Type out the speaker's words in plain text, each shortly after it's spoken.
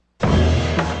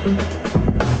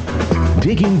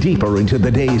Digging deeper into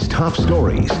the day's top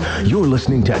stories, you're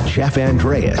listening to Jeff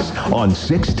Andreas on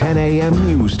 610 AM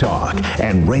News Talk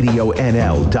and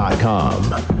RadioNL.com.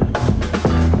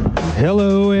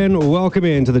 Hello and welcome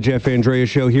into the Jeff Andreas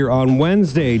Show here on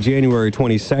Wednesday, January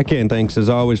 22nd. Thanks as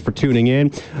always for tuning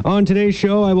in. On today's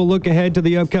show, I will look ahead to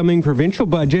the upcoming provincial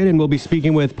budget, and we'll be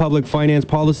speaking with public finance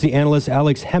policy analyst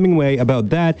Alex Hemingway about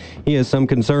that. He has some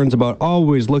concerns about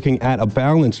always looking at a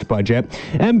balanced budget.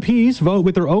 MPs vote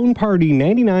with their own party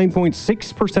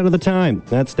 99.6% of the time.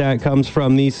 That stat comes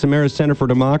from the Samara Center for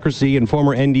Democracy, and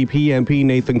former NDP MP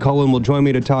Nathan Cullen will join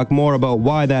me to talk more about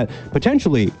why that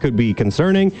potentially could be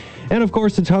concerning. And of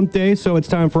course, it's Hump Day, so it's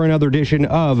time for another edition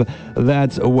of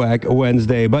That's Whack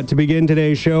Wednesday. But to begin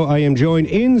today's show, I am joined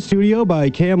in studio by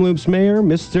Kamloops Mayor,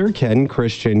 Mr. Ken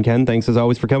Christian. Ken, thanks as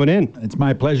always for coming in. It's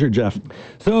my pleasure, Jeff.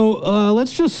 So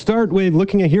let's just start with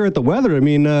looking here at the weather. I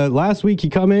mean, last week you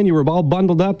come in, you were all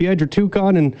bundled up, you had your toque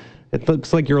on, and it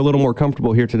looks like you're a little more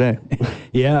comfortable here today.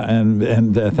 Yeah,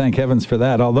 and thank heavens for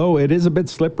that. Although it is a bit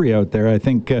slippery out there, I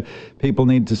think people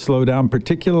need to slow down,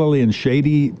 particularly in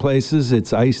shady places.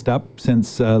 It's iced up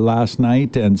since last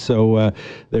night, and so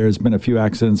there's been a few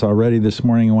accidents already this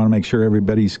morning. I want to make sure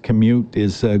everybody's commute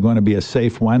is going to be a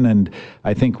safe one, and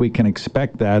I think we can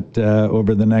expect that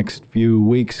over the next few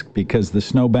weeks because the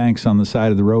snowbanks on the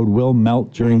side of the road will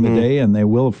melt during the day, and they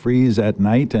will freeze at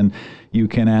night, and you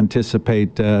can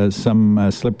anticipate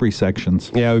some slippery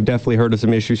sections. Yeah, we've definitely heard of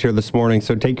some issues here this morning,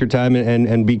 so take your time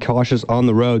and be cautious on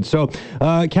the road. So,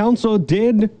 Council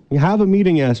did have a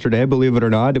meeting yesterday, believe it or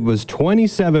not. It was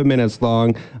 27 minutes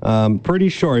long, pretty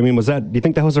short. I mean, do you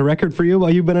think that was a record for you while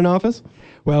you've been in office?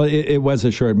 Well, it was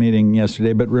a short meeting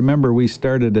yesterday, but remember, we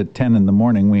started at 10 in the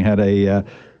morning. We had a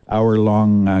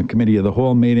hour-long committee of the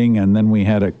whole meeting, and then we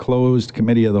had a closed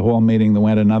committee of the whole meeting that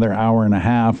went another hour and a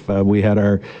half. We had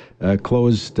our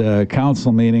closed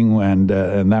council meeting, and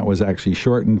that was actually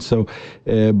shortened. So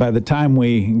by the time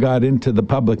we got into the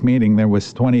public meeting, there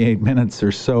was 28 minutes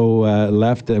or so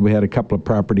left. We had a couple of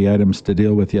property items to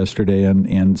deal with yesterday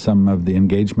and some of the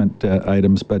engagement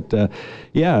items. But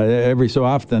yeah, every so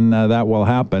often that will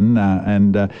happen.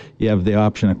 And you have the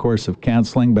option, of course, of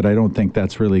canceling, but I don't think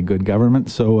that's really good government.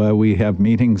 So we have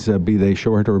meetings, be they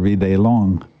short or be they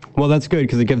long. Well, that's good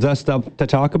because it gives us stuff to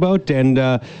talk about. And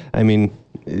I mean,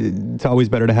 it's always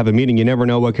better to have a meeting. You never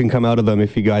know what can come out of them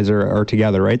if you guys are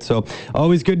together, right? So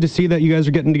always good to see that you guys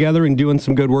are getting together and doing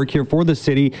some good work here for the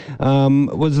city.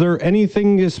 Was there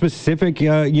anything specific,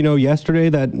 yesterday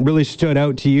that really stood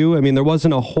out to you? I mean, there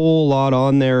wasn't a whole lot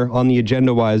on there on the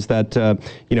agenda-wise that,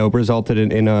 resulted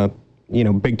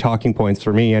in big talking points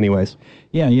for me anyways.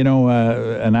 Yeah,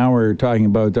 an hour talking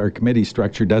about our committee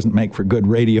structure doesn't make for good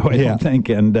radio, I don't think.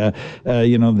 And,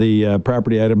 the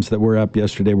property items that were up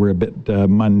yesterday were a bit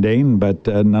mundane, but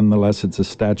nonetheless, it's a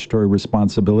statutory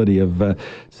responsibility of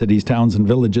cities, towns, and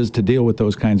villages to deal with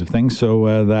those kinds of things.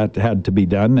 So that had to be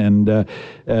done. And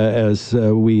as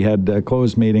we had a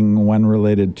closed meeting, one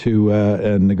related to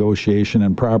a negotiation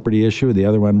and property issue, the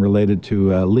other one related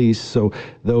to lease. So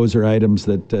those are items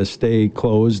that stay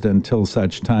closed until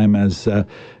such time as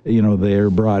they're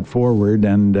brought forward,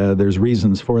 and there's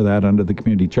reasons for that under the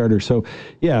community charter. So,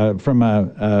 yeah, from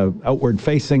a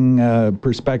outward-facing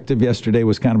perspective, yesterday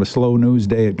was kind of a slow news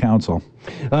day at council.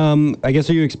 I guess,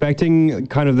 are you expecting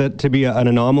kind of that to be an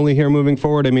anomaly here moving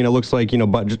forward? I mean, it looks like,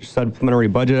 supplementary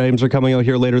budget items are coming out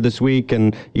here later this week,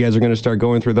 and you guys are going to start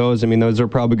going through those. I mean, those are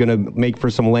probably going to make for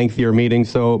some lengthier meetings,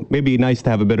 so maybe nice to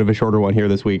have a bit of a shorter one here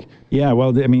this week. Yeah,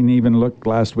 well, I mean, even look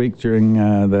last week during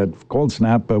that cold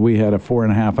snap, we had a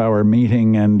 4.5-hour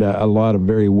meeting and a lot of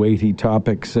very weighty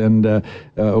topics, and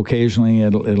occasionally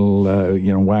it'll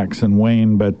wax and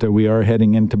wane, but we are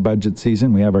heading into budget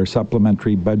season. We have our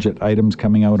supplementary budget items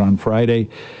coming out on Friday,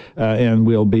 and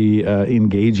we'll be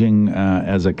engaging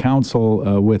as a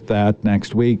council with that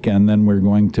next week, and then we're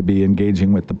going to be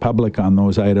engaging with the public on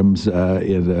those items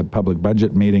in a public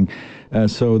budget meeting.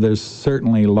 So there's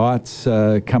certainly lots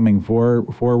coming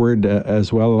forward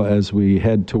as well as we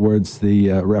head towards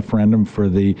the referendum for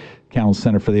the Kamloops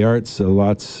Center for the Arts, so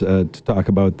lots to talk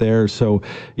about there. So,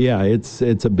 yeah, it's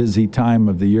a busy time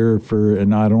of the year for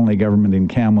not only government in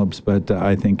Kamloops, but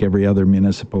I think every other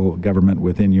municipal government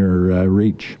within your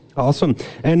reach. Awesome.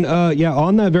 And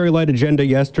on that very light agenda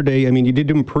yesterday, I mean, you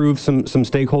did improve some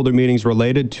stakeholder meetings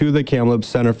related to the Kamloops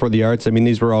Center for the Arts. I mean,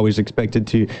 these were always expected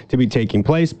to be taking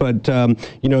place, but,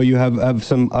 you have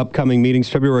some upcoming meetings,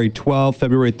 February 12th,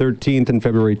 February 13th, and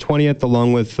February 20th,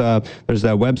 along with, there's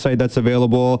that website that's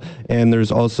available. and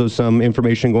there's also some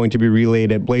information going to be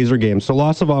relayed at Blazer Games. So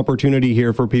lots of opportunity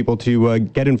here for people to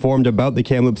get informed about the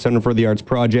Kamloops Center for the Arts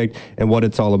project and what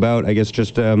it's all about. I guess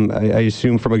just, I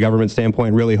assume from a government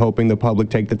standpoint, really hoping the public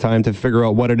take the time to figure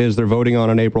out what it is they're voting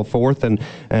on April 4th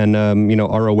and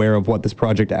are aware of what this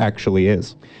project actually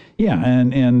is. Yeah,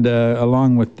 and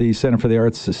along with the Center for the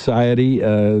Arts Society,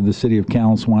 the City of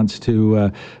Kamloops wants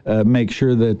to make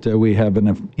sure that we have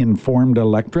an informed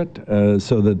electorate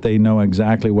so that they know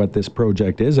exactly what this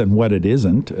project is and what it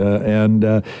isn't,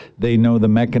 and they know the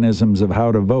mechanisms of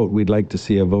how to vote. We'd like to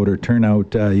see a voter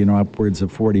turnout, upwards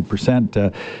of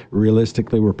 40%.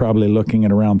 Realistically, we're probably looking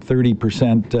at around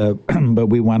 30%, but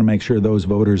we want to make sure those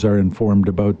voters are informed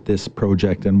about this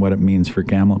project and what it means for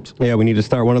Kamloops. Yeah, we need to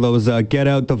start one of those get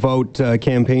out the vote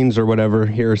campaigns or whatever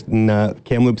here in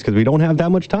Kamloops, because we don't have that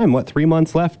much time. 3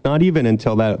 months left? Not even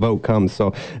until that vote comes.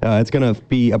 So it's going to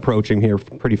be approaching here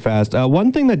pretty fast.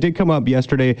 One thing that did come up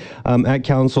yesterday at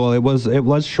council, it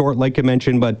was short, like I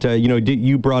mentioned, but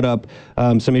you brought up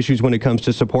some issues when it comes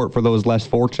to support for those less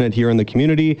fortunate here in the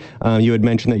community. You had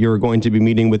mentioned that you were going to be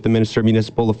meeting with the Minister of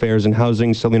Municipal Affairs and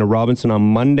Housing, Selena Robinson, on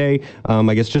Monday.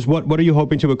 I guess just what are you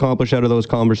hoping to accomplish out of those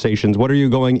conversations? What are you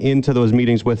going into those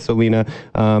meetings with Selena?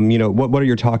 What are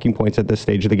your talking points at this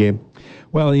stage of the game?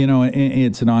 Well,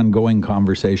 it's an ongoing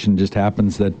conversation. Just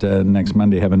happens that next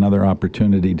Monday have another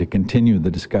opportunity to continue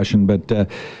the discussion. But,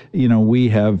 we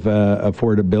have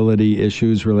affordability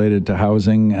issues related to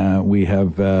housing. We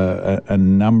have a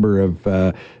number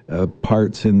of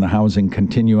parts in the housing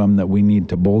continuum that we need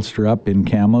to bolster up in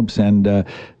Kamloops, and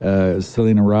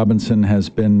Selena Robinson has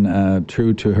been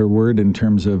true to her word in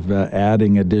terms of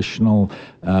adding additional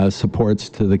supports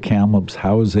to the Kamloops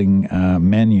housing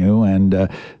menu, and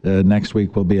next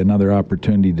week will be another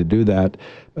opportunity to do that.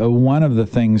 One of the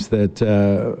things that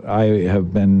I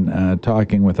have been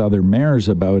talking with other mayors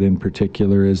about in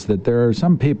particular is that there are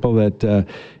some people that,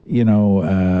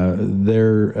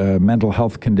 their mental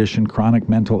health condition, chronic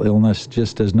mental illness,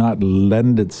 just does not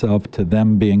lend itself to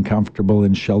them being comfortable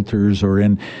in shelters or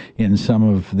in some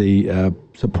of the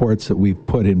supports that we've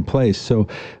put in place. So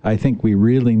I think we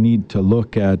really need to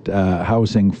look at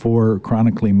housing for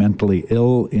chronically mentally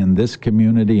ill in this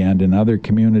community and in other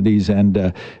communities,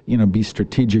 and be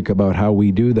strategic about how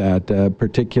we do that,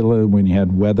 particularly when you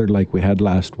had weather like we had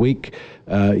last week.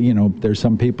 There's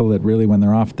some people that really, when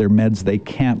they're off their meds, they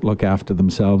can't look after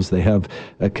themselves. They have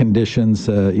conditions,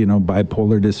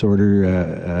 bipolar disorder,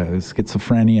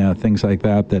 schizophrenia, things like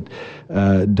that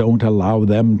don't allow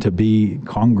them to be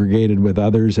congregated with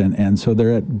others, and so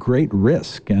they're at great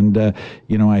risk. And,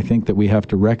 I think that we have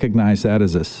to recognize that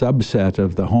as a subset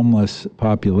of the homeless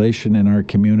population in our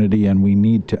community, and we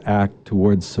need to act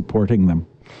towards supporting them.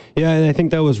 Yeah, and I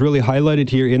think that was really highlighted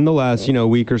here in the last,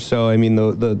 week or so. I mean,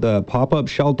 the pop-up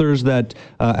shelters that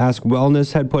Ask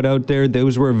Wellness had put out there,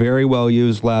 those were very well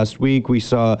used last week. We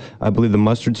saw, I believe the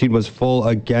Mustard Seed was full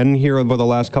again here over the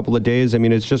last couple of days. I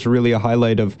mean, it's just really a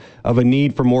highlight of a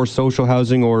need for more social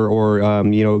housing or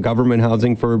government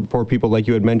housing for people like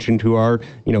you had mentioned who are,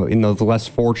 in those less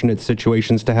fortunate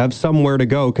situations to have somewhere to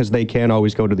go because they can't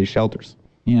always go to these shelters.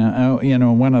 Yeah,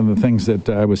 one of the things that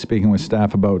I was speaking with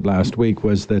staff about last week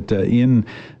was that in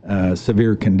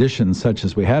severe conditions such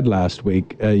as we had last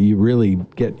week, you really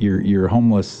get your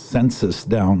homeless census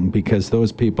down because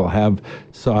those people have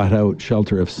sought out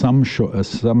shelter of some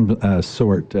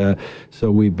sort. So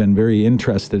we've been very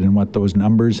interested in what those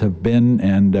numbers have been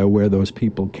and where those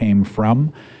people came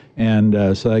from.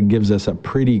 And so that gives us a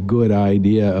pretty good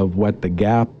idea of what the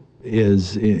gap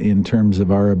is in terms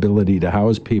of our ability to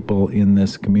house people in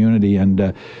this community,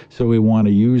 and so we want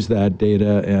to use that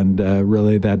data and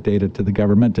relay that data to the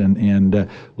government and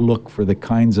look for the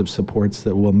kinds of supports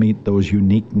that will meet those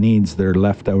unique needs that are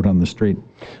left out on the street.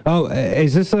 Oh,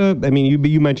 is this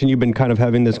you mentioned you've been kind of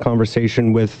having this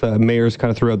conversation with mayors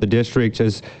kind of throughout the district.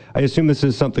 I assume this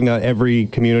is something that every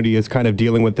community is kind of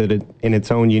dealing with it in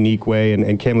its own unique way,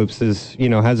 and Kamloops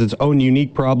has its own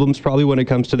unique problems probably when it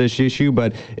comes to this issue,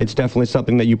 but it's definitely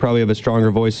something that you probably have a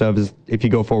stronger voice of if you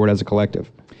go forward as a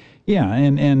collective. Yeah,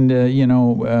 and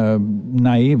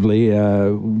naively,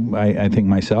 I think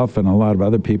myself and a lot of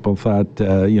other people thought,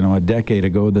 a decade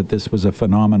ago that this was a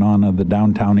phenomenon of the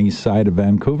downtown east side of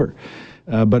Vancouver.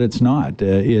 But it's not.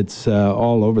 It's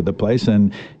all over the place,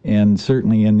 and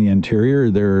certainly in the interior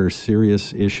there are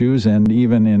serious issues, and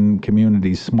even in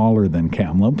communities smaller than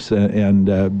Kamloops, and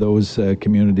those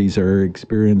communities are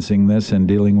experiencing this and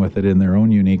dealing with it in their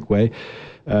own unique way.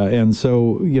 And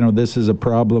so, this is a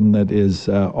problem that is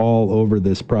all over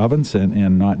this province,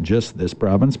 and not just this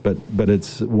province, but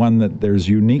it's one that there's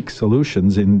unique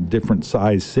solutions in different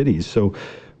size cities. So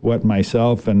what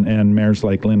myself and mayors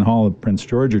like Lynn Hall of Prince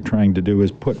George are trying to do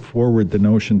is put forward the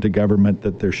notion to government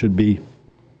that there should be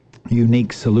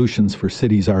unique solutions for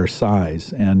cities our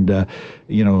size. And,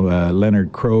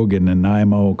 Leonard Krog in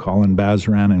Nanaimo, Colin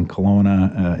Bazaran in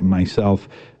Kelowna, myself,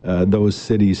 those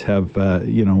cities have,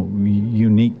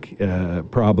 unique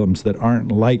problems that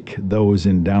aren't like those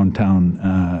in downtown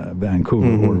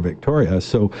Vancouver or Victoria.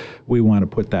 So we want to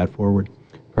put that forward.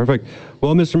 Perfect.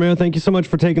 Well, Mr. Mayor, thank you so much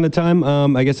for taking the time.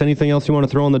 I guess anything else you want to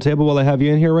throw on the table while I have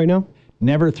you in here right now?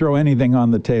 Never throw anything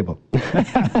on the table.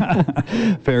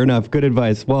 Fair enough. Good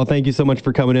advice. Well, thank you so much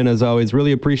for coming in, as always.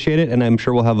 Really appreciate it, and I'm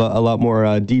sure we'll have a lot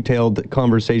more detailed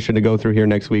conversation to go through here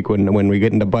next week when we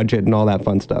get into budget and all that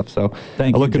fun stuff. So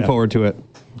Thank you, looking Jeff. forward to it.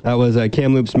 That was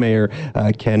Kamloops Mayor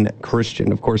Ken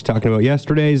Christian, of course, talking about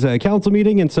yesterday's council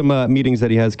meeting and some meetings that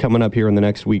he has coming up here in the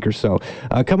next week or so.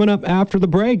 Coming up after the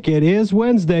break, it is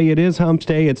Wednesday. It is Hump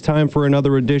Day. It's time for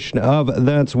another edition of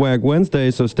That's Whack Wednesday,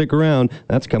 so stick around.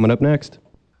 That's coming up next.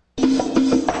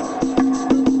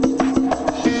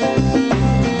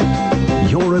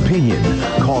 Your opinion.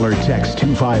 Call or text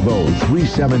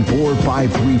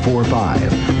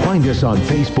 250-374-5345. Find us on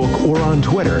Facebook or on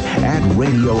Twitter at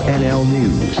Radio NL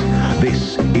News.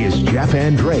 This is Jeff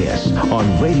Andreas on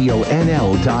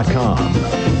RadioNL.com.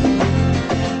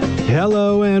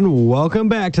 Hello and welcome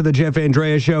back to the Jeff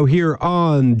Andreas Show here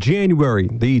on January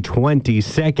the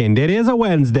 22nd. It is a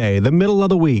Wednesday, the middle of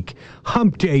the week,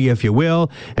 hump day if you will.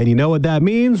 And you know what that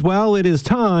means? Well, it is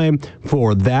time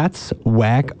for That's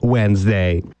Whack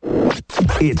Wednesday.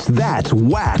 It's That's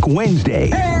Whack Wednesday.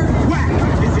 Hair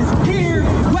whack. This is gear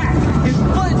whack. His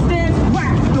foot stands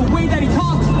whack. The way that he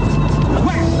talks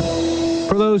whack.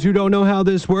 For those who don't know how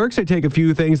this works, I take a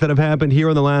few things that have happened here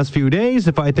in the last few days.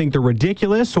 If I think they're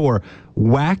ridiculous or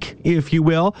whack, if you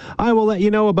will, I will let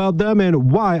you know about them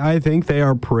and why I think they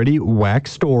are pretty whack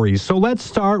stories. So let's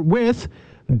start with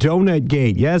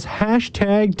Donutgate. Yes,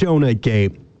 hashtag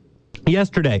Donutgate.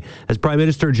 Yesterday, as Prime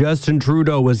Minister Justin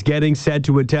Trudeau was getting set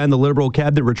to attend the Liberal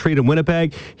cabinet retreat in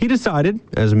Winnipeg, he decided,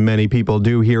 as many people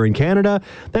do here in Canada,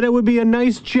 that it would be a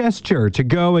nice gesture to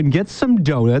go and get some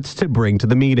donuts to bring to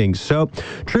the meeting. So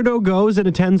Trudeau goes and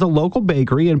attends a local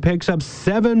bakery and picks up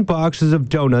 7 boxes of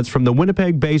donuts from the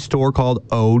Winnipeg-based store called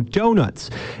O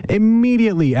Donuts.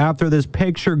 Immediately after this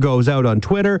picture goes out on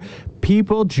Twitter,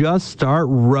 people just start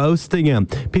roasting him.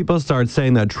 People start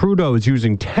saying that Trudeau is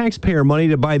using taxpayer money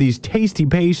to buy these tasty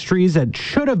pastries that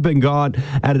should have been got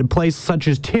at a place such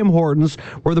as Tim Hortons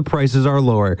where the prices are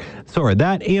lower. Sorry,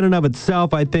 that in and of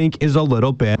itself, I think, is a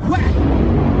little bit.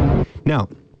 Now,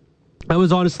 I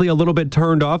was honestly a little bit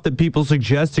turned off that people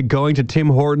suggested going to Tim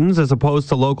Hortons as opposed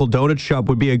to local donut shop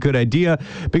would be a good idea,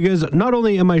 because not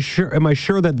only am I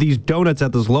sure that these donuts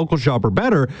at this local shop are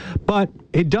better, but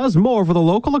it does more for the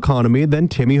local economy than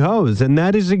Timmy Ho's, and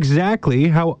that is exactly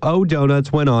how O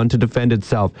Donuts went on to defend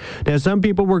itself. Now, some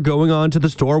people were going on to the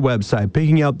store website,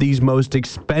 picking out these most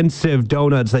expensive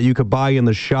donuts that you could buy in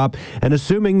the shop, and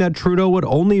assuming that Trudeau would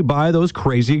only buy those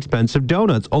crazy expensive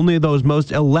donuts, only those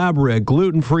most elaborate,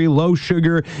 gluten-free, low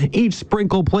sugar, each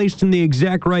sprinkle placed in the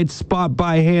exact right spot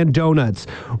by hand donuts,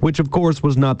 which of course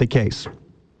was not the case.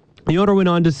 The owner went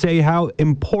on to say how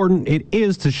important it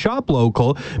is to shop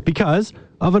local because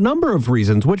of a number of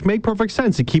reasons, which make perfect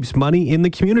sense. It keeps money in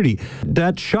the community.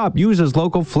 That shop uses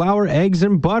local flour, eggs,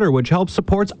 and butter, which helps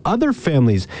supports other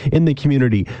families in the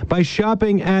community. By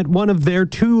shopping at one of their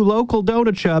 2 local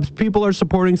donut shops, people are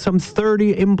supporting some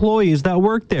 30 employees that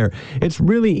work there. It's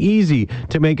really easy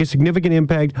to make a significant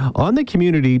impact on the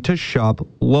community to shop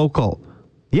local.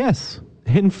 Yes.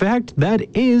 In fact,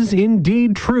 that is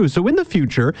indeed true. So in the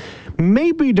future,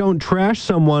 maybe don't trash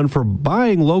someone for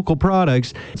buying local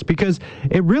products. It's because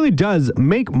it really does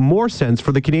make more sense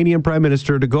for the Canadian Prime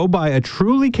Minister to go buy a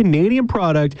truly Canadian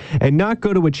product and not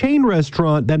go to a chain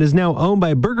restaurant that is now owned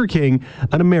by Burger King,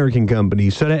 an American company.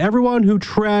 So to everyone who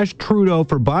trashed Trudeau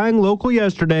for buying local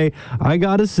yesterday, I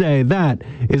gotta say that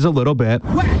is a little bit...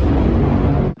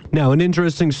 Now, an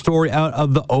interesting story out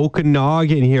of the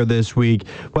Okanagan here this week.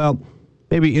 Well,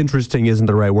 maybe interesting isn't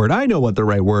the right word. I know what the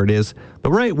right word is.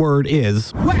 The right word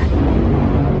is...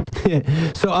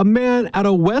 So a man at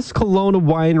a West Kelowna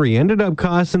winery ended up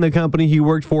costing the company he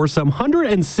worked for some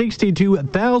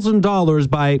 $162,000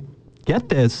 by, get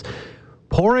this,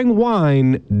 pouring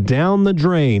wine down the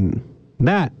drain.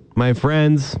 That, my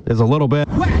friends, is a little bit...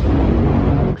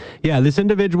 Yeah, this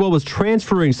individual was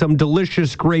transferring some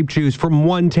delicious grape juice from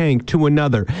one tank to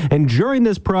another. And during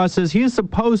this process, he is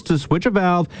supposed to switch a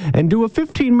valve and do a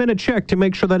 15-minute check to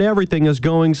make sure that everything is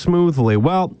going smoothly.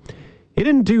 Well, he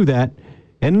didn't do that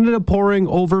and ended up pouring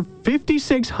over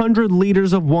 5,600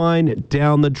 liters of wine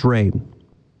down the drain.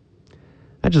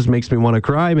 That just makes me want to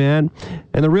cry, man.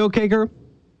 And the real kicker?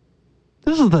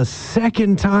 This is the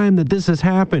second time that this has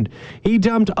happened. He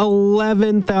dumped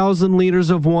 11,000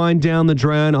 liters of wine down the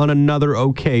drain on another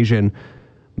occasion.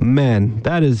 Man,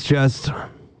 that is just...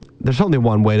 There's only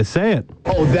one way to say it.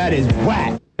 Oh, that is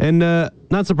whack. And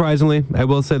not surprisingly, I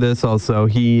will say this also,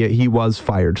 he was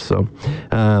fired. So,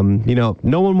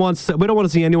 no one wants to, we don't want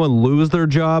to see anyone lose their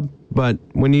job, but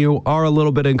when you are a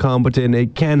little bit incompetent,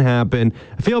 it can happen.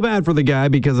 I feel bad for the guy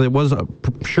because it was,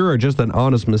 sure, just an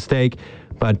honest mistake,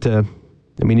 but... you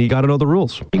got to know the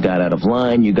rules. You got out of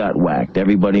line, you got whacked.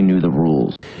 Everybody knew the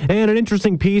rules. And an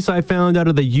interesting piece I found out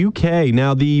of the UK.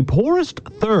 Now, the poorest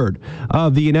third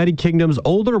of the United Kingdom's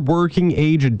older working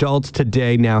age adults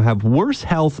today now have worse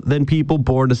health than people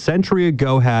born a century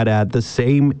ago had at the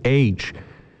same age.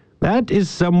 That is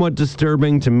somewhat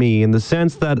disturbing to me in the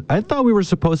sense that I thought we were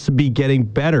supposed to be getting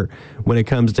better when it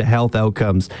comes to health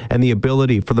outcomes and the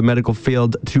ability for the medical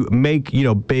field to make,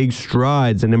 big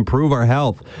strides and improve our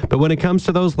health. But when it comes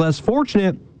to those less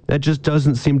fortunate, that just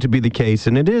doesn't seem to be the case,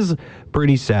 and it is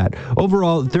pretty sad.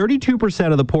 Overall,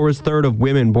 32% of the poorest third of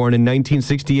women born in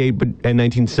 1968 and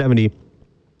 1970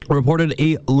 reported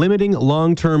a limiting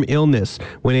long-term illness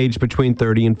when aged between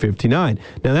 30 and 59.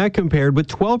 Now, that compared with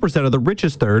 12% of the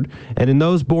richest third, and in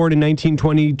those born in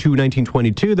 1920 to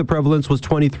 1922, the prevalence was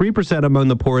 23% among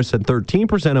the poorest and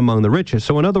 13% among the richest.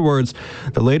 So, in other words,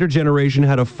 the later generation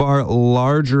had a far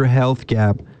larger health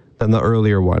gap than the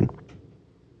earlier one.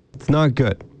 It's not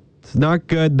good. It's not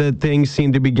good that things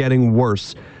seem to be getting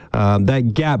worse.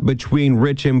 That gap between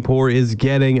rich and poor is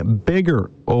getting bigger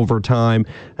over time,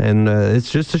 and it's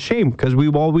just a shame because we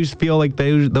always feel like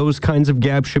those kinds of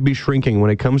gaps should be shrinking when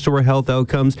it comes to our health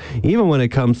outcomes, even when it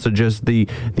comes to just the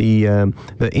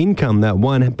income that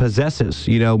one possesses.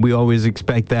 We always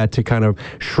expect that to kind of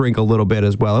shrink a little bit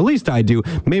as well. At least I do.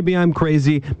 Maybe I'm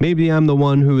crazy. Maybe I'm the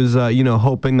one who is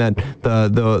hoping that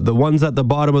the ones at the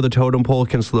bottom of the totem pole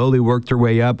can slowly work their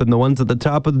way up, and the ones at the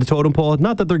top of the totem pole,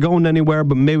 not that they're going anywhere,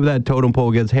 but maybe that totem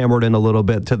pole gets hammered in a little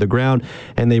bit to the ground,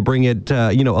 and they bring it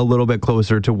a little bit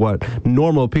closer to what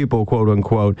normal people, quote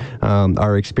unquote,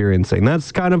 are experiencing.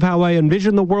 That's kind of how I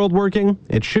envision the world working.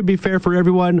 It should be fair for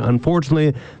everyone.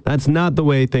 Unfortunately, that's not the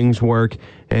way things work.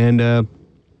 And I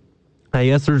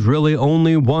guess there's really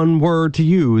only one word to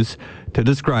use to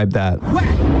describe that.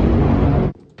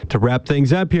 To wrap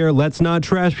things up here, let's not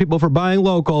trash people for buying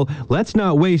local, let's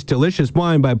not waste delicious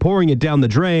wine by pouring it down the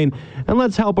drain, and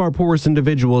let's help our poorest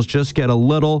individuals just get a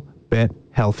little bit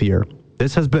healthier.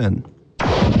 This has been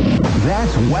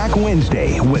That's Whack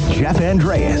Wednesday with Jeff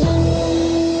Andreas.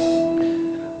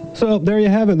 So there you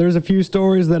have it. There's a few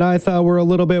stories that I thought were a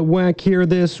little bit whack here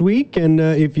this week. And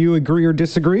if you agree or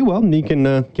disagree, well, you can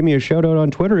give me a shout out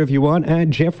on Twitter if you want at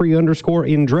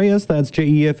Jeffrey_Andreas. That's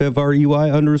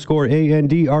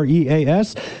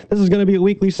JEFFREY_ANDREAS. This is going to be a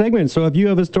weekly segment. So if you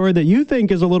have a story that you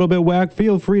think is a little bit whack,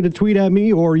 feel free to tweet at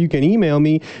me, or you can email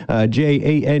me,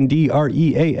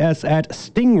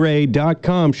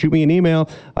 JANDREAS@stingray.com. Shoot me an email.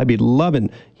 I'd be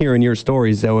loving hearing your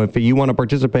stories. So if you want to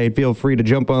participate, feel free to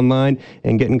jump online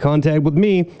and get in contact with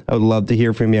me. I would love to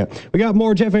hear from you. We got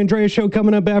more Jeff Andreas Show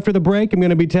coming up after the break. I'm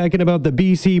going to be talking about the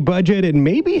BC budget and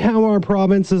maybe how our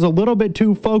province is a little bit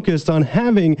too focused on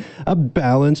having a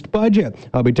balanced budget.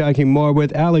 I'll be talking more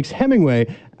with Alex Hemingway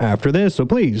after this, so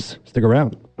please stick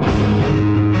around.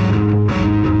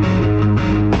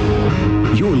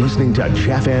 You're listening to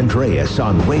Jeff Andreas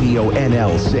on Radio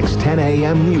NL 610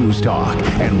 AM News Talk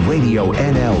and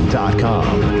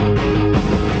RadioNL.com.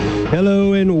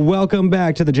 Hello and welcome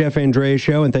back to the Jeff Andreas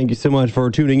Show, and thank you so much for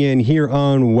tuning in here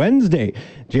on Wednesday,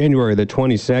 January the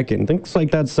 22nd. Looks like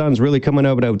that sun's really coming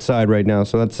out outside right now,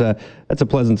 so that's a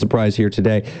pleasant surprise here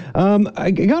today.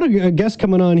 I got a guest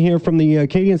coming on here from the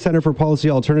Canadian Centre for Policy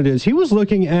Alternatives. He was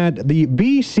looking at the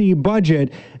BC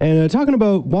budget and talking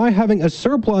about why having a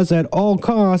surplus at all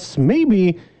costs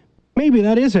maybe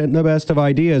that isn't the best of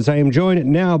ideas. I am joined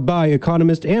now by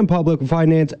economist and public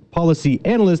finance policy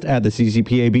analyst at the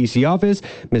CCPA BC office,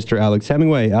 Mr. Alex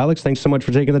Hemingway. Alex, thanks so much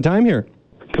for taking the time here.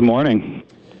 Good morning.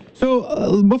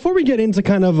 So before we get into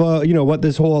kind of, what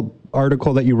this whole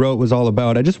article that you wrote was all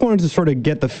about, I just wanted to sort of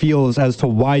get the feels as to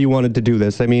why you wanted to do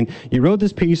this. I mean, you wrote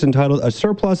this piece entitled "A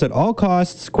Surplus at All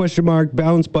Costs, ?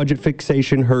 Balanced Budget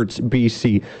Fixation Hurts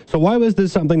BC." So why was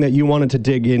this something that you wanted to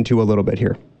dig into a little bit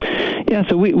here? Yeah,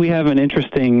 so we have an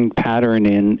interesting pattern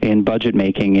in budget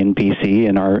making in BC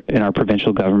in our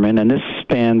provincial government, and this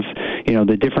spans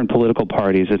the different political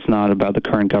parties. It's not about the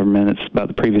current government; it's about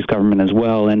the previous government as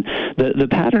well. And the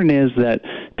pattern is that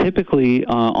typically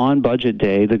on budget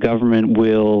day, the government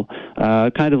will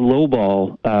kind of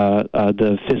lowball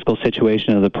the fiscal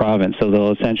situation of the province. So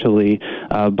they'll essentially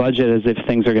budget as if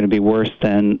things are going to be worse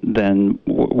than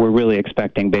we're really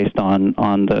expecting based on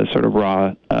the sort of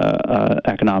raw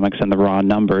economics and the raw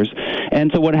numbers.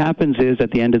 And so what happens is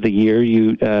at the end of the year,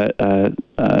 you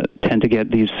tend to get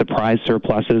these surprise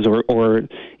surpluses, or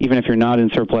even if you're not in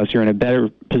surplus, you're in a better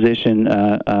position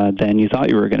than you thought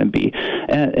you were going to be.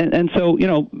 And so,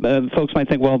 folks might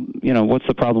think, well, what's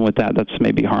the problem with that? That's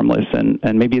maybe harmless, and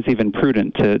maybe it's even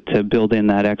prudent to build in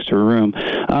that extra room.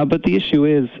 But the issue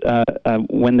is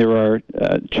when there are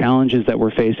challenges that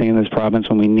we're facing in this province,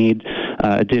 when we need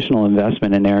additional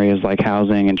investment in areas like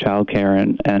housing and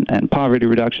childcare and poverty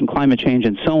reduction, climate change,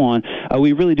 and so on,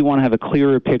 we really do want to have a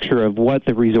clearer picture of what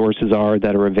the resources are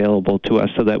that are available to us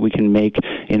so that we can make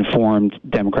informed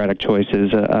democratic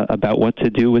choices about what to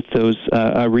do with those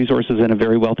resources in a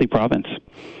very wealthy province.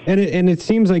 And it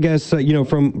seems, I guess,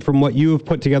 from what you have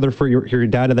put together for your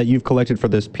data that you've collected for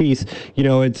this piece,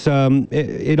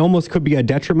 it almost could be a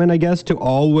detriment, I guess, to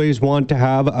always want to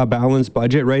have a balanced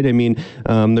budget, right? I mean,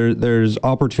 there's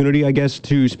opportunity, I guess,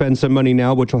 to spend some money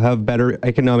now, which will have better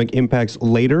economic impacts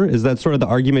later. Is that sort of the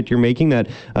argument you're making, that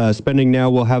spending now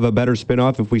will have a better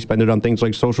spin-off if we spend it on things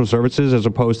like social services as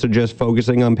opposed to just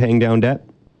focusing on paying down debt?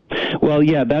 Well,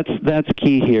 yeah, that's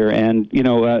key here, and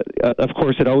of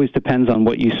course, it always depends on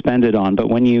what you spend it on. But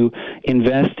when you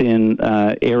invest in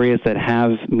areas that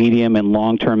have medium and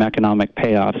long-term economic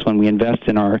payoffs, when we invest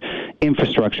in our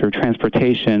infrastructure,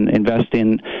 transportation, invest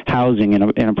in housing in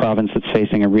a province that's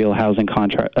facing a real housing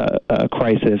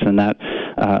crisis, and that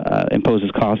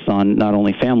imposes costs on not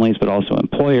only families but also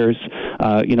employers.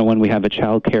 When we have a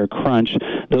child care crunch,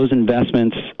 those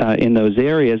investments in those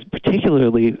areas,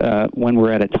 particularly when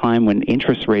we're at a time when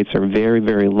interest rates are very,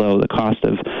 very low, the cost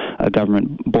of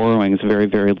government borrowing is very,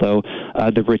 very low,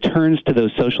 the returns to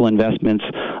those social investments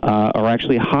are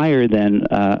actually higher than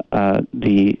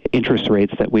the interest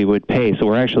rates that we would pay. So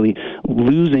we're actually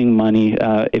losing money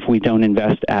if we don't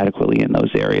invest adequately in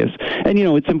those areas. And,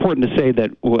 it's important to say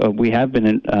that we have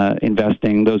been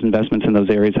investing. Those investments in those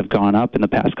areas have gone up in the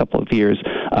past couple of years.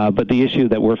 But the issue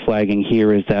that we're flagging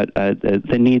here is that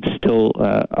the needs still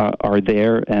are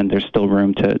there, and there's still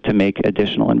room to make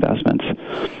additional investments.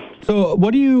 So I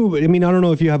don't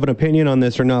know if you have an opinion on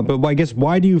this or not, but I guess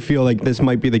why do you feel like this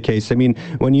might be the case? I mean,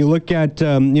 when you look at,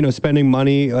 spending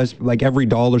money, like every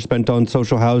dollar spent on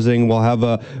social housing will have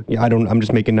I'm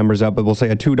just making numbers up, but we'll say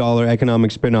a $2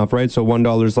 economic spin-off, right? So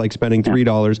 $1 is like spending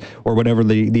 $3 or whatever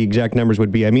the exact numbers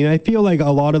would be. I mean, I feel like a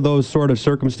lot of those sort of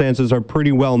circumstances are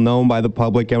pretty well known by the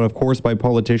public and, of course, by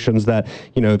politicians that,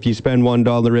 if you spend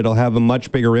 $1, it'll have a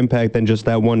much bigger impact than just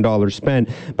that $1 spent.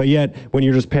 But yet, when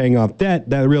you're just paying off debt,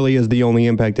 that really is the only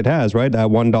impact it has, right? That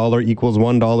 $1 equals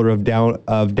 $1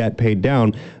 of debt paid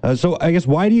down. So I guess,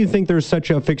 why do you think there's such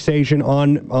a fixation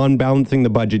on balancing the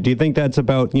budget? Do you think that's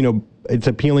about, it's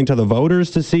appealing to the voters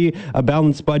to see a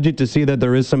balanced budget, to see that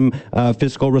there is some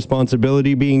fiscal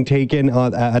responsibility being taken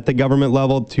at the government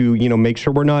level to, make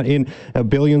sure we're not in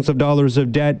billions of dollars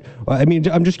of debt? I mean,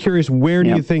 I'm just curious, where do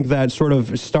you think that sort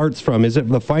of starts from? Is it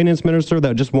the finance minister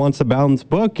that just wants a balanced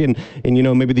book, and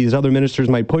maybe these other ministers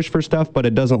might push for stuff, but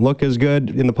it doesn't look as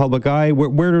good in the public eye?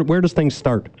 Where does things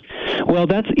start? Well,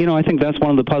 I think that's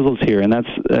one of the puzzles here, and that's,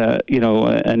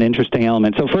 an interesting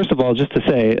element. So first of all, just to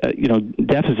say,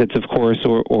 deficits, of course,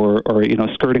 or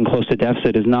skirting close to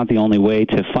deficit is not the only way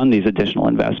to fund these additional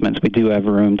investments. We do have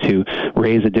room to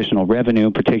raise additional revenue,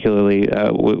 particularly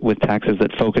with taxes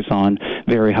that focus on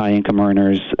very high income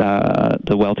earners,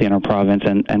 the wealthy in our province,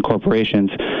 and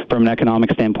corporations. From an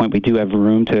economic standpoint, we do have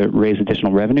room to raise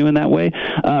additional revenue in that way.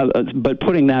 But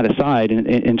putting that aside,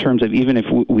 in terms of even if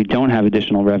we don't have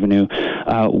additional revenue,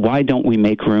 why don't we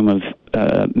make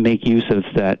use of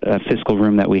that fiscal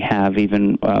room that we have,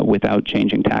 even without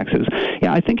changing taxes?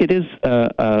 Yeah, I think it is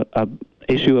a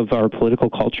issue of our political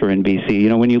culture in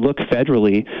BC. When you look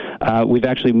federally, we've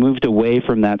actually moved away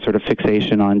from that sort of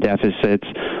fixation on deficits.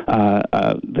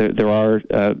 There are,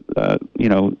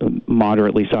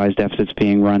 moderately sized deficits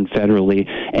being run federally,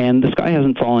 and the sky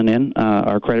hasn't fallen in.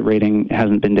 Our credit rating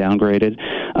hasn't been downgraded,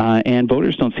 and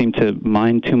voters don't seem to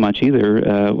mind too much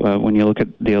either when you look at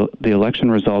the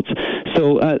election results.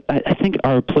 So I think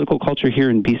our political culture here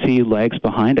in BC lags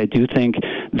behind. I do think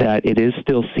that it is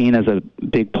still seen as a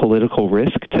big political risk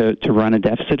risk to run a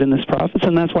deficit in this province,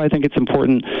 and that's why I think it's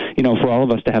important, for all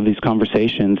of us to have these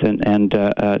conversations and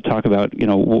talk about,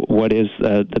 what is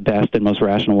the best and most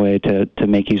rational way to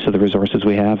make use of the resources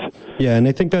we have. Yeah, and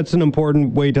I think that's an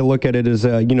important way to look at it is,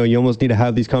 you almost need to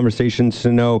have these conversations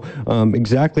to know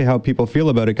exactly how people feel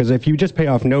about it, because if you just pay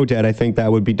off no debt, I think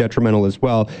that would be detrimental as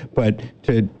well. But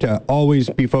to always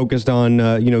be focused on,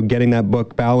 getting that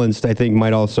book balanced, I think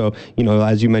might also,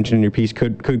 as you mentioned in your piece,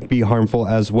 could be harmful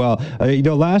as well.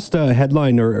 Last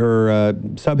headline or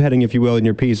subheading, if you will, in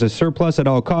your piece, a surplus at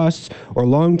all costs or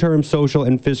long-term social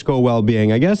and fiscal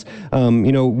well-being. I guess,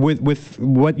 with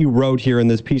what you wrote here in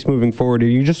this piece moving forward, are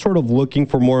you just sort of looking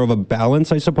for more of a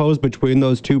balance, I suppose, between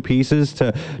those two pieces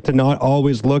to not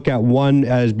always look at one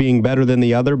as being better than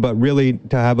the other, but really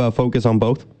to have a focus on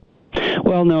both?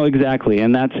 Well, no, exactly.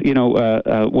 And that's,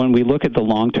 when we look at the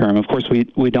long term, of course,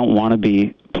 we don't want to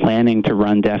be planning to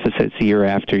run deficits year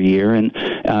after year, and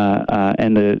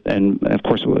of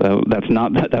course that's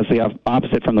the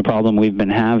opposite from the problem we've been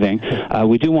having.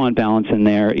 We do want balance in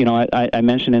there. I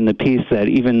mentioned in the piece that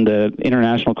even the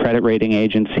international credit rating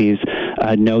agencies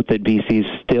note that BC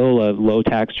is still a low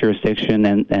tax jurisdiction,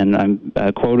 and I'm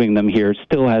quoting them here,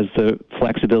 still has the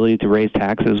flexibility to raise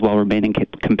taxes while remaining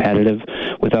competitive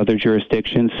with other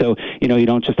jurisdictions. So you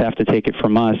don't just have to take it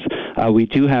from us. We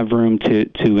do have room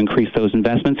to increase those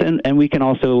investments. And we can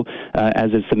also,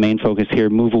 as is the main focus here,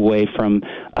 move away from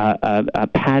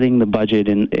padding the budget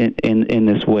in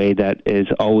this way that is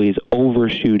always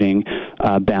overshooting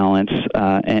balance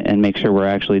and make sure we're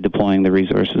actually deploying the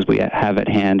resources we have at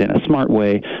hand in a smart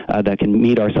way that can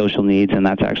meet our social needs, and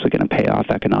that's actually going to pay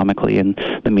off economically in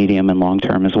the medium and long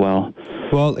term as well.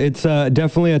 Well, it's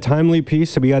definitely a timely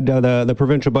piece. We had the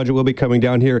provincial budget will be coming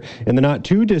down here in the not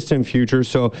too distant future,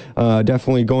 so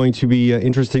definitely going to be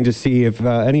interesting to see if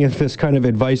any of this kind of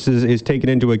advice is taken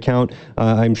into account.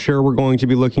 I'm sure we're going to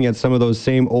be looking at some of those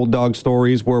same old dog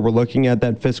stories where we're looking at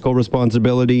that fiscal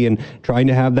responsibility and trying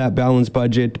to have that balanced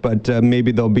budget, but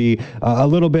maybe there'll be a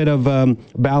little bit of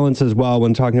balance as well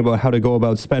when talking about how to go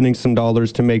about spending some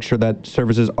dollars to make sure that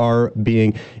services are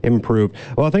being improved.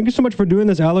 Well, thank you so much for doing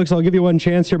this, Alex. I'll give you one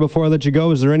chance here before I let you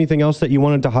go. Is there anything else that you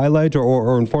wanted to highlight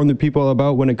or inform the people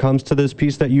about when it comes to this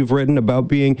piece that you've written about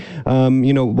being,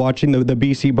 watching the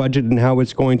BC budget and how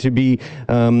it's going to be,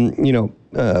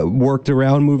 worked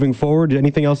around moving forward?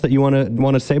 Anything else that you want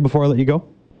to say before I let you go?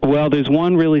 Well, there's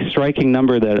one really striking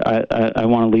number that I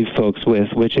want to leave folks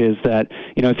with, which is that,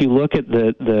 if you look at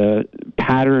the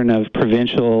pattern of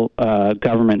provincial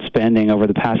government spending over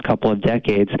the past couple of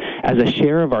decades, as a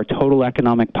share of our total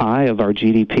economic pie, of our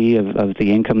GDP, of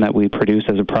the income that we produce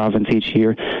as a province each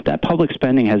year, that public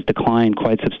spending has declined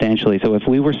quite substantially. So if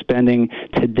we were spending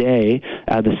today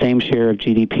the same share of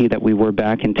GDP that we were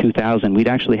back in 2000, we'd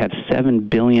actually have $7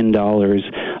 billion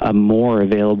more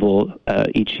available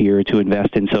each year to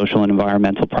invest in social and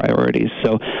environmental priorities.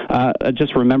 So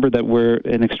just remember that we're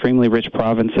an extremely rich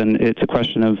province, and it's a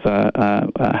question of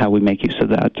how we make use of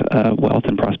that wealth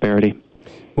and prosperity.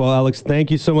 Well, Alex,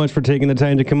 thank you so much for taking the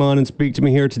time to come on and speak to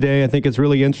me here today. I think it's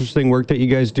really interesting work that you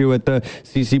guys do at the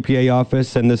CCPA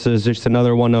office, and this is just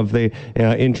another one of the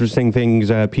interesting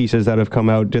pieces that have come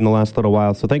out in the last little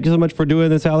while. So thank you so much for doing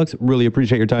this, Alex. Really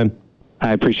appreciate your time.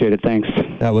 I appreciate it. Thanks.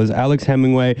 That was Alex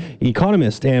Hemingway,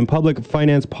 economist and public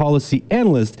finance policy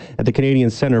analyst at the Canadian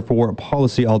Centre for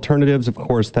Policy Alternatives. Of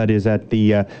course, that is at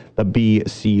the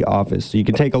BC office. So you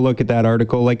can take a look at that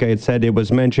article. Like I had said, it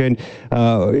was mentioned.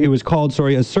 It was called,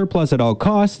 A Surplus at All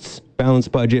Costs,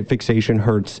 Balanced Budget Fixation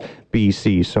Hurts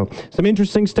BC. So some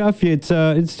interesting stuff. It's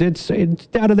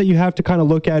data that you have to kind of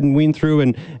look at and wean through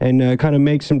and kind of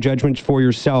make some judgments for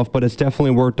yourself, but it's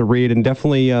definitely worth the read and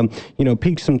definitely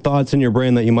pique some thoughts in your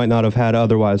brain that you might not have had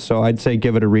otherwise. So I'd say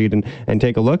give it a read and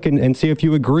take a look and see if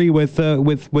you agree with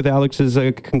Alex's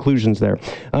conclusions there.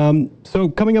 So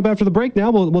coming up after the break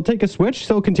now, we'll take a switch.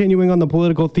 So continuing on the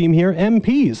political theme here,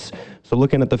 MPs. So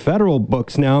looking at the federal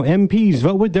books now, MPs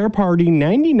vote with their party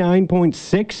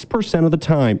 99.6% of the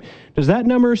time. Does that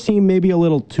number seem maybe a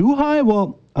little too high?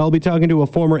 Well, I'll be talking to a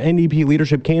former NDP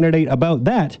leadership candidate about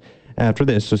that after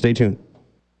this, so stay tuned.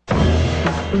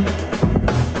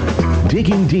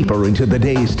 Digging deeper into the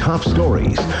day's top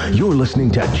stories, you're listening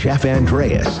to Jeff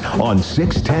Andreas on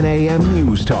 610 AM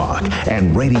News Talk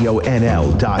and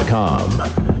RadioNL.com.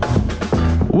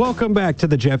 Welcome back to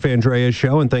the Jeff Andreas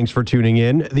Show, and thanks for tuning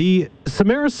in. The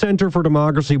Samara Center for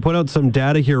Democracy put out some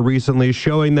data here recently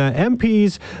showing that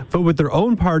MPs vote with their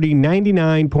own party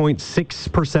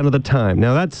 99.6% of the time.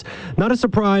 Now, that's not a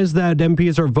surprise that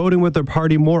MPs are voting with their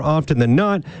party more often than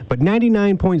not, but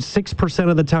 99.6%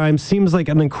 of the time seems like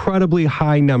an incredibly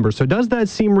high number. So does that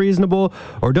seem reasonable,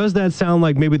 or does that sound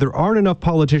like maybe there aren't enough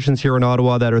politicians here in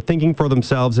Ottawa that are thinking for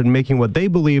themselves and making what they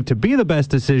believe to be the best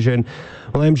decision?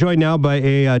 Well, I'm joined now by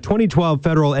a 2012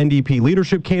 federal NDP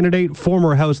leadership candidate,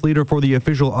 former House Leader for the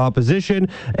Official Opposition,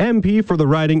 MP for the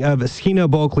riding of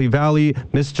Skeena-Bulkley Valley,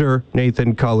 Mr.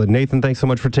 Nathan Cullen. Nathan, thanks so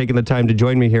much for taking the time to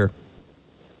join me here.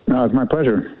 No, it's my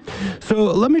pleasure. So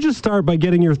let me just start by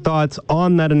getting your thoughts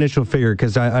on that initial figure,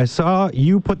 because I saw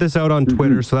you put this out on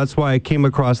Twitter, so that's why I came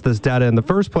across this data in the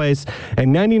first place.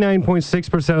 And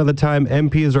 99.6% of the time,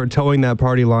 MPs are towing that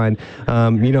party line.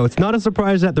 It's not a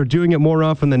surprise that they're doing it more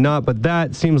often than not, but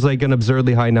that seems like an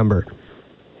absurdly high number.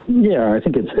 Yeah, I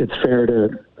think it's fair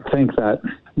to think that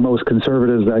most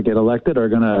conservatives that get elected are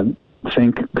going to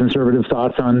think conservative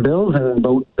thoughts on bills and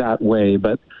vote that way,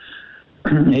 but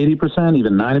 80%,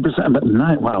 even 90%, but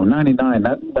 99,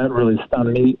 that really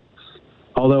stunned me.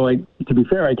 Although, to be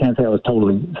fair, I can't say I was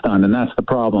totally stunned, and that's the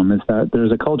problem, is that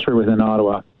there's a culture within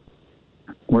Ottawa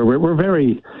where we're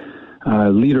very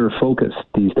leader-focused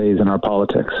these days in our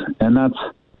politics, and that's,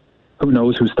 who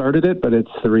knows who started it, but it's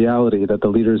the reality that the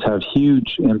leaders have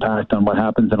huge impact on what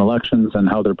happens in elections and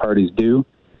how their parties do.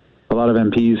 A lot of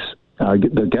MPs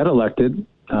that get elected,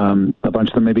 a bunch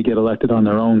of them maybe get elected on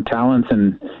their own talents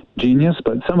and genius,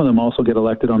 but some of them also get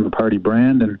elected on the party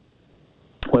brand and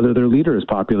whether their leader is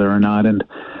popular or not. And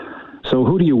so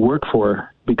who do you work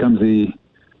for becomes the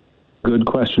good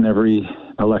question every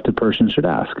elected person should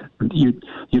ask. You'd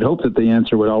hope that the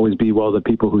answer would always be, well, the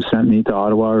people who sent me to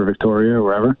Ottawa or Victoria or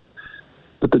wherever.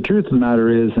 But the truth of the matter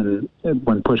is, and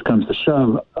when push comes to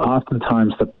shove,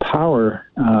 oftentimes the power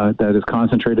that is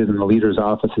concentrated in the leaders'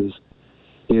 offices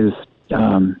is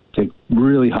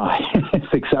really high.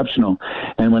 It's exceptional.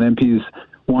 And when MPs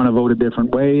want to vote a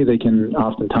different way, they can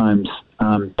oftentimes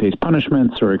face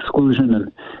punishments or exclusion.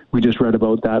 And we just read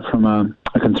about that from a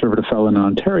conservative fellow in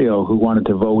Ontario who wanted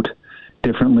to vote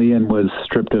differently and was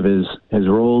stripped of his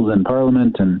roles in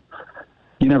Parliament. And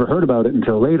you never heard about it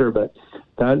until later, but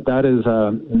that is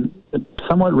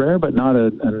somewhat rare, but not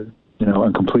a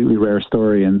completely rare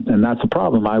story. And that's a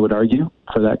problem, I would argue,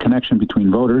 for that connection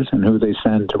between voters and who they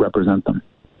send to represent them.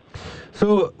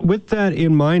 So with that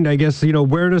in mind, I guess,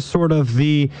 where does sort of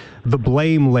the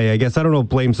blame lay? I guess, I don't know if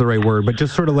blame's the right word, but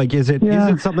just sort of like, is it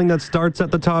something that starts at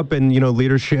the top and,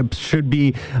 leadership should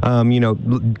be,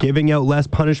 giving out less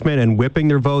punishment and whipping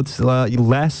their votes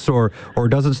less, or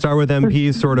does it start with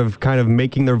MPs sort of kind of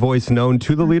making their voice known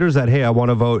to the leaders that, hey, I want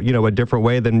to vote, a different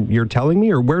way than you're telling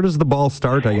me, or where does the ball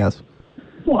start, I guess?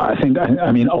 Well, I think,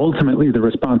 ultimately the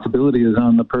responsibility is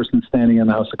on the person standing in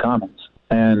the House of Commons.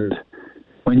 And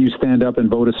when you stand up and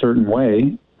vote a certain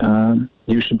way,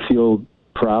 you should feel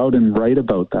proud and right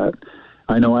about that.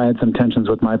 I know I had some tensions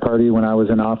with my party when I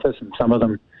was in office, and some of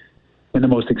them, in the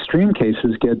most extreme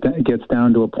cases, gets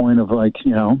down to a point of like,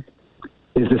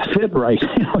 is this fit right?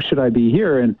 Should I be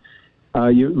here? And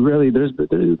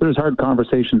there's hard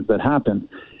conversations that happen.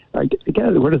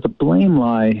 Again, where does the blame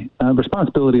lie?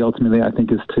 Responsibility ultimately, I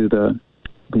think, is to the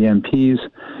MPs.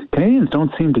 Canadians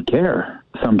don't seem to care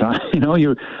sometimes.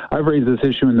 I've raised this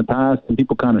issue in the past and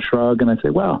people kind of shrug, and I say,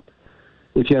 well,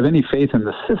 if you have any faith in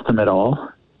the system at all,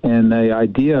 and the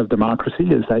idea of democracy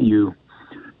is that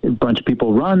a bunch of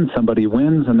people run, somebody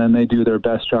wins, and then they do their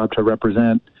best job to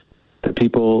represent the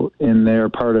people in their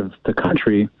part of the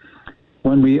country.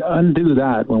 When we undo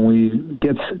that, when we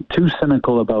get too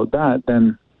cynical about that,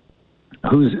 then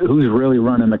who's really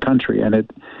running the country? And it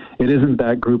isn't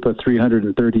that group of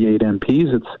 338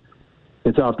 MPs.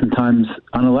 It's oftentimes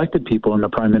unelected people in the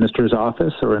Prime Minister's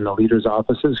office or in the leaders'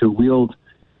 offices who wield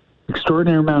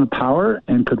extraordinary amount of power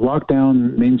and could walk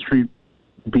down Main Street,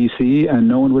 BC, and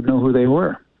no one would know who they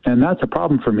were. And that's a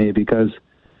problem for me, because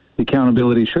the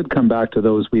accountability should come back to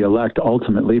those we elect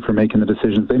ultimately for making the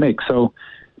decisions they make. So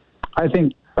I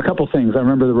think a couple things. I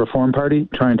remember the Reform Party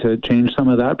trying to change some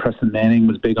of that. Preston Manning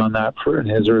was big on that in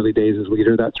his early days as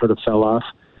leader. That sort of fell off.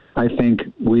 I think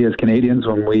we as Canadians,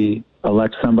 when we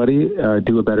elect somebody,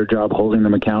 do a better job holding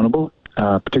them accountable,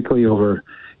 particularly over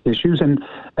issues,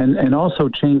 and also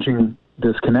changing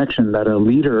this connection that a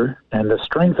leader, and the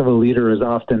strength of a leader is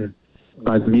often,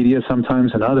 by the media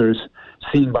sometimes and others,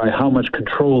 seen by how much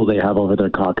control they have over their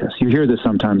caucus. You hear this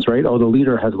sometimes, right? Oh, the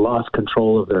leader has lost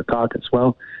control of their caucus.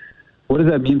 Well, what does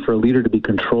that mean for a leader to be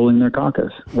controlling their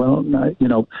caucus? Well,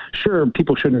 sure,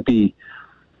 people shouldn't be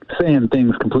saying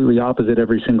things completely opposite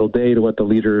every single day to what the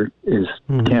leader is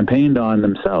campaigned on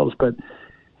themselves. But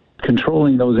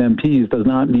controlling those MPs does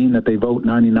not mean that they vote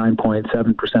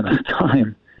 99.7% of the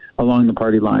time along the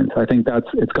party lines. I think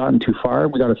it's gotten too far.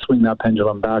 We got to swing that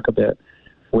pendulum back a bit,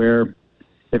 where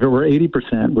if it were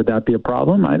 80%, would that be a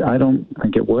problem? I don't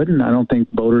think it would, and I don't think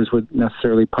voters would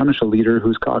necessarily punish a leader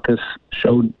whose caucus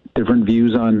showed different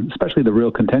views on especially the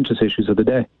real contentious issues of the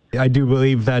day. I do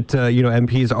believe that,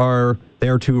 MPs are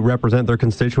there to represent their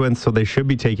constituents, so they should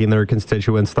be taking their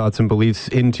constituents' thoughts and beliefs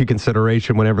into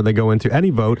consideration whenever they go into any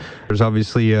vote. There's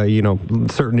obviously,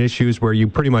 certain issues where you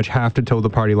pretty much have to toe the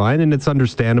party line, and it's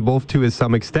understandable to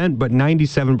some extent, but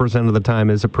 97% of the time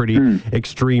is a pretty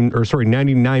extreme,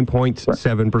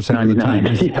 99.7% of the time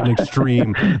is an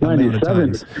extreme amount of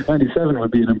times. 97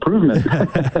 would be an improvement.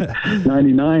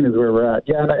 99 is where we're at.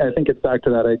 Yeah, and I think it's back to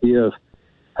that idea of,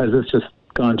 has this just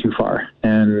gone too far?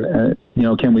 And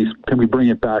can we bring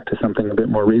it back to something a bit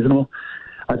more reasonable?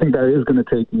 I think that is going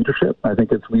to take leadership. I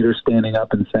think it's leaders standing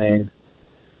up and saying,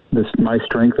 my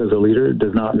strength as a leader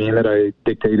does not mean that I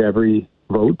dictate every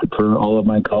vote for all of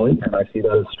my colleagues, and I see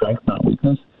that as strength, not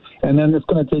weakness. And then it's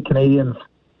going to take Canadians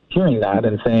hearing that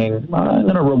and saying, I'm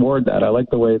going to reward that. I like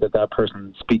the way that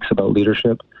person speaks about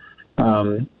leadership,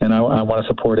 and I want to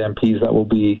support MPs that will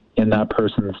be in that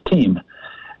person's team.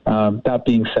 That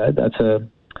being said,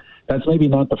 that's maybe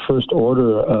not the first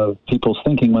order of people's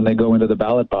thinking when they go into the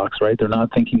ballot box, right? They're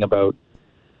not thinking about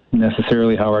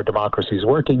necessarily how our democracy is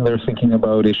working. They're thinking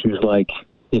about issues like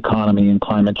the economy and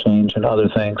climate change and other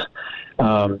things.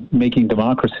 Making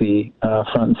democracy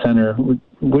front and center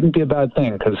wouldn't be a bad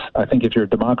thing, because I think if your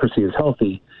democracy is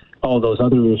healthy, all those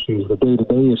other issues, the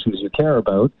day-to-day issues you care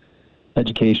about,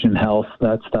 education, health,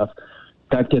 that stuff,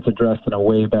 that gets addressed in a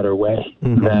way better way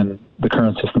than the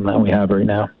current system that we have right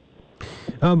now.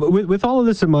 With all of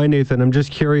this in mind, Nathan, I'm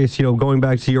just curious, going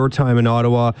back to your time in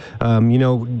Ottawa, I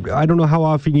don't know how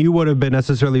often you would have been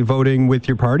necessarily voting with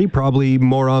your party, probably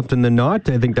more often than not.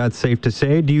 I think that's safe to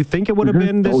say. Do you think it would have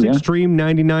been this extreme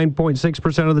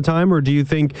 99.6% of the time, or do you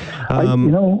think... I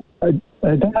don't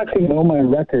actually know my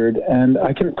record, and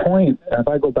I can point, if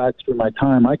I go back through my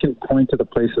time, I can point to the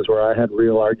places where I had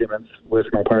real arguments with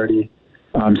my party.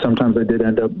 Sometimes I did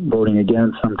end up voting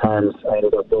against. Sometimes I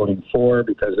ended up voting for,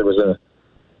 because there was a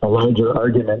larger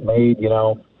argument made.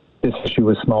 This issue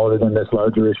was smaller than this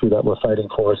larger issue that we're fighting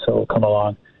for, so come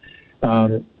along.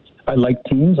 I like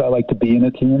teams. I like to be in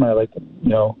a team. I like,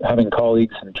 having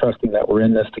colleagues and trusting that we're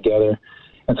in this together.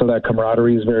 And so that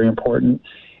camaraderie is very important.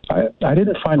 I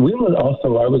didn't find,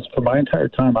 for my entire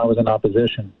time, I was in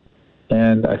opposition.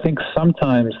 And I think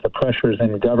sometimes the pressures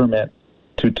in government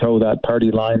to toe that party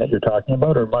line that you're talking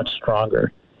about are much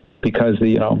stronger, because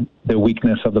the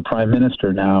weakness of the prime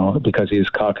minister now, because his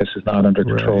caucus is not under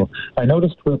control. I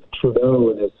noticed with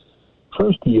Trudeau in his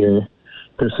first year,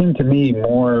 there seemed to me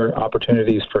more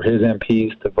opportunities for his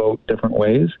MPs to vote different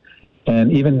ways.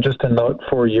 And even just in the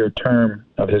 4-year term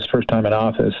of his first time in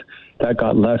office, that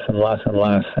got less and less and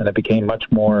less, and it became much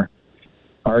more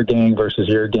our gang versus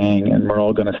your gang, and we're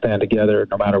all going to stand together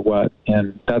no matter what.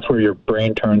 And that's where your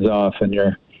brain turns off and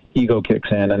your ego kicks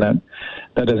in, and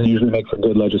that doesn't usually make for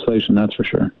good legislation, that's for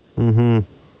sure.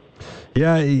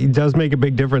 Yeah, it does make a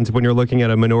big difference when you're looking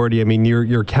at a minority. I mean,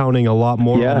 you're counting a lot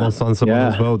more almost on some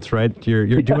of those votes, right?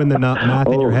 You're doing the math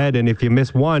in your head, and if you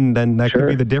miss one, then that could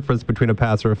be the difference between a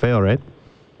pass or a fail, right?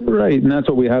 Right, and that's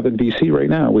what we have in BC right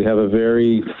now. We have a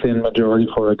very thin majority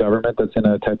for a government that's in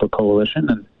a type of coalition,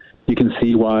 and you can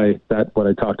see why what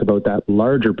I talked about, that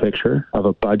larger picture of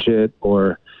a budget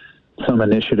or some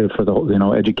initiative for the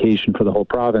whole, education for the whole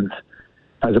province,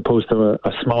 as opposed to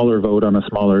a smaller vote on a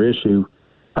smaller issue.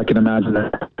 I can imagine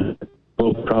that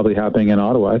will probably happening in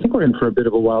Ottawa. I think we're in for a bit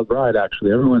of a wild ride,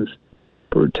 actually. Everyone's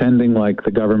pretending like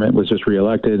the government was just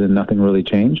reelected and nothing really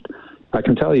changed. I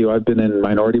can tell you, I've been in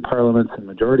minority parliaments and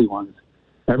majority ones.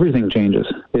 Everything changes.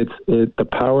 The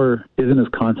power isn't as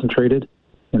concentrated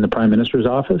in the Prime Minister's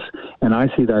office, and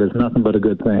I see that as nothing but a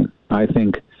good thing. I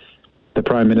think the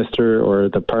Prime Minister or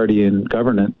the party in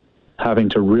government having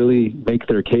to really make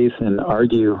their case and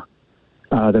argue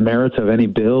the merits of any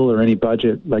bill or any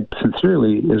budget, like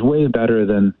sincerely, is way better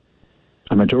than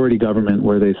a majority government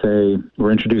where they say,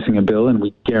 we're introducing a bill and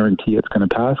we guarantee it's going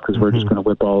to pass because we're just going to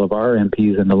whip all of our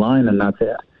MPs in the line and that's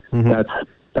it.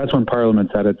 That's when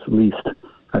Parliament's at its least.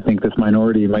 I think this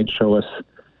minority might show us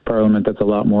Parliament that's a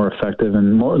lot more effective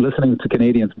and more listening to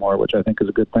Canadians more, which I think is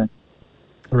a good thing.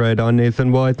 Right on,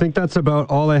 Nathan. Well, I think that's about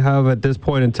all I have at this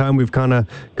point in time. We've kind of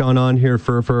gone on here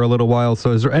for a little while.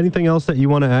 So is there anything else that you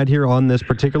want to add here on this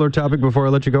particular topic before I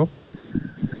let you go?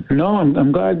 No,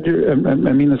 I'm glad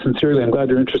I mean this sincerely. I'm glad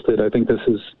you're interested. I think this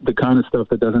is the kind of stuff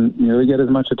that doesn't nearly get as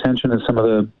much attention as some of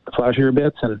the flashier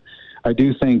bits. And I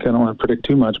do think, I don't want to predict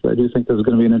too much, but I do think this is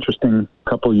going to be an interesting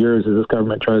couple of years as this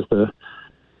government tries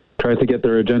to get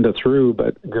their agenda through,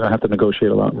 but you're going to have to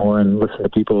negotiate a lot more and listen to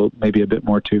people maybe a bit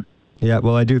more too. Yeah,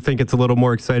 well, I do think it's a little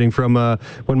more exciting from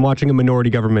when watching a minority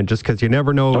government, just because you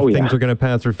never know if things are going to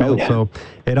pass or fail. So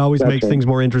it always makes things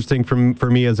more interesting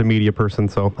for me as a media person.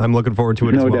 So I'm looking forward to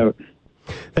it as well. No doubt.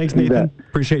 Thanks, Nathan.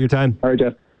 Appreciate your time. All right,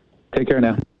 Jeff. Take care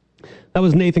now. That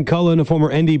was Nathan Cullen, a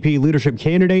former NDP leadership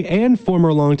candidate and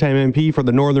former longtime MP for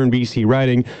the Northern BC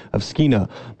riding of Skeena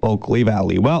Bulkley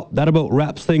Valley. Well, that about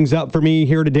wraps things up for me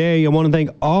here today. I want to thank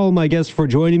all my guests for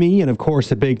joining me, and of course,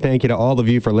 a big thank you to all of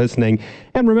you for listening.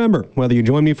 And remember, whether you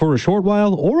join me for a short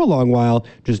while or a long while,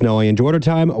 just know I enjoyed our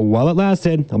time while it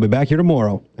lasted. I'll be back here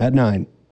tomorrow at 9.